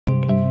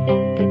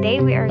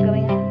Today we are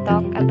going to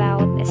talk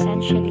about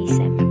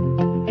essentialism.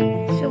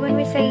 So when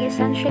we say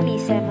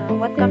essentialism,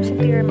 what comes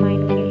into your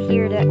mind when you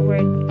hear that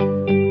word?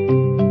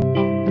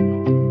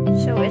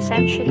 So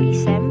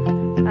essentialism,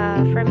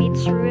 from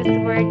its root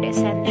word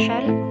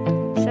essential,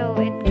 so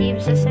it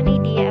gives us an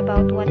idea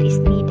about what is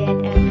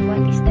needed and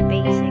what is the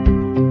basic.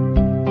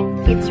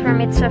 It's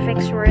from its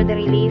suffix word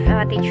relief,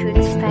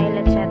 attitude, style,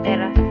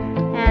 etc.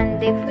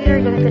 And if we are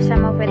going to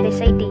sum up with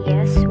these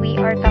ideas, we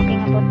are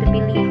talking about the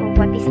belief of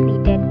what is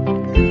needed.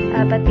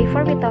 But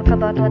before we talk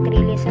about what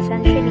really is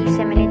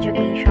essentialism in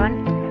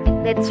education,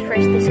 let's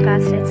first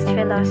discuss its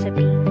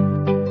philosophy.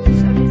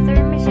 So the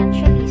term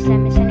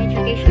essentialism is an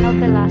educational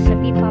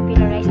philosophy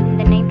popularized in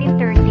the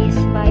 1930s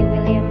by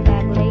William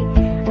Bagley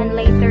and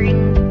later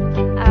in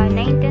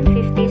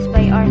 1950s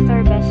by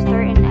Arthur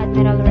Bester and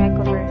Admiral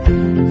Rickover.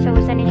 So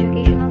as an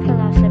educational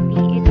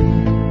philosophy, it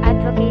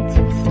advocates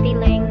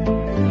instilling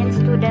in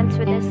students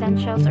with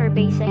essentials or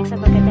basics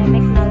of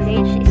academic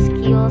knowledge,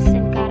 skills,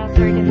 and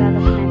character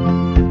development.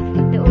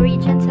 The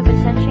origins of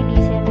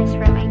essentialism is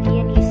from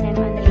idealism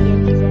and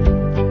realism.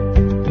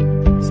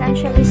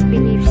 Essentialist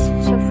beliefs.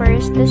 So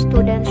first, the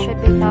student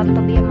should be taught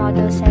to be a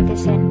model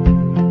citizen.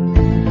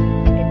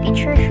 The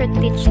teacher should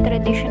teach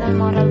traditional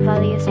moral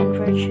values and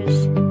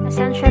virtues.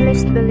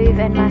 Essentialists believe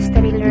in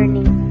mastery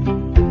learning.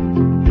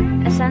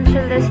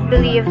 Essentialists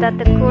believe that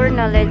the core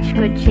knowledge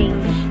could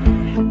change.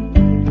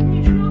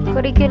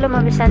 Curriculum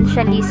of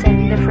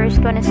essentialism. The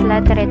first one is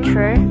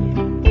literature,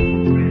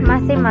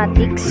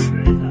 mathematics,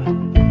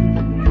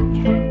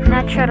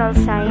 natural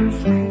science,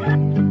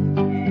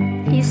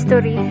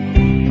 history,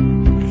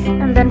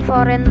 and then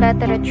foreign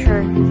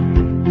literature.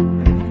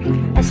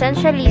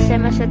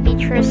 Essentialism is a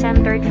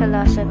teacher-centered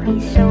philosophy.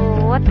 So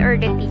what are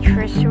the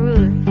teacher's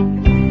rules?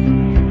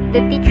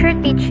 The teacher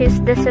teaches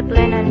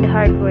discipline and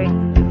hard work.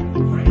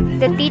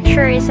 The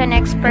teacher is an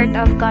expert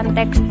of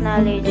context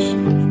knowledge.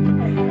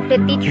 The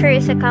teacher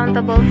is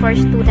accountable for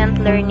student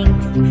learning.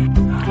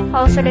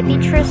 Also, the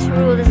teacher's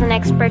role as an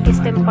expert is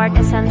to impart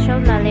essential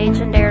knowledge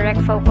and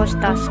direct focus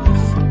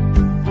tasks.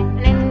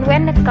 And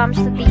when it comes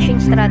to teaching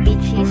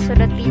strategies, so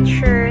the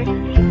teacher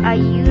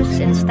use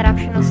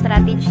instructional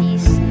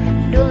strategies,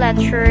 do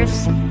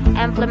lectures,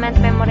 implement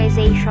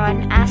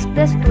memorization, ask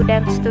the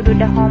students to do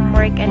the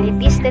homework, and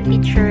it is the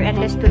teacher and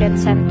the student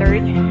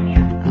centered.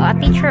 A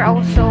teacher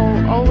also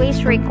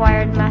always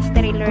required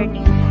mastery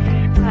learning.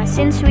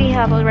 Since we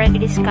have already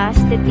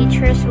discussed the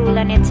teacher's role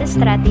and its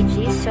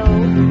strategies, so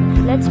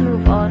let's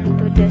move on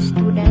to the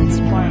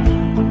student's part.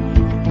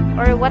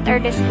 Or what are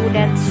the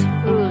students'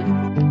 rules?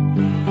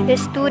 The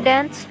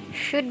students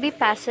should be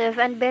passive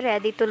and be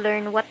ready to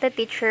learn what the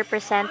teacher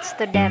presents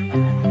to them.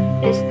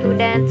 The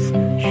students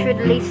should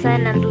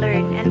listen and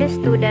learn, and the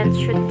students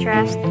should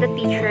trust the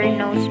teacher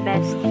knows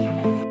best.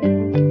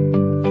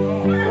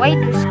 Why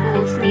do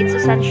schools need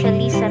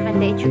essentialism in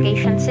the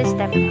education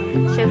system?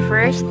 So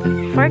first,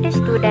 for the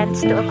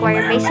students to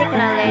acquire basic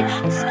knowledge,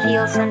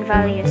 skills, and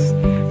values,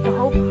 to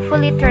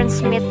hopefully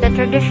transmit the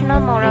traditional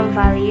moral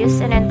values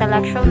and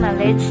intellectual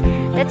knowledge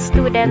that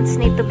students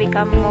need to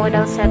become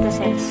model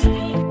citizens.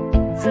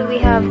 So we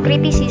have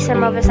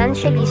criticism of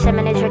essentialism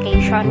in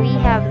education. We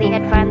have the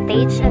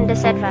advantage and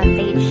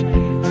disadvantage.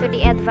 So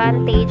the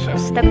advantage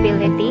is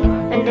stability,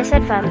 and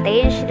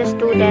disadvantage, the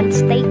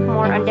students take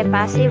more on the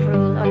passive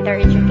role on their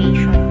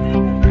education.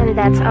 And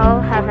that's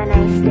all. Have a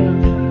nice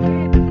day.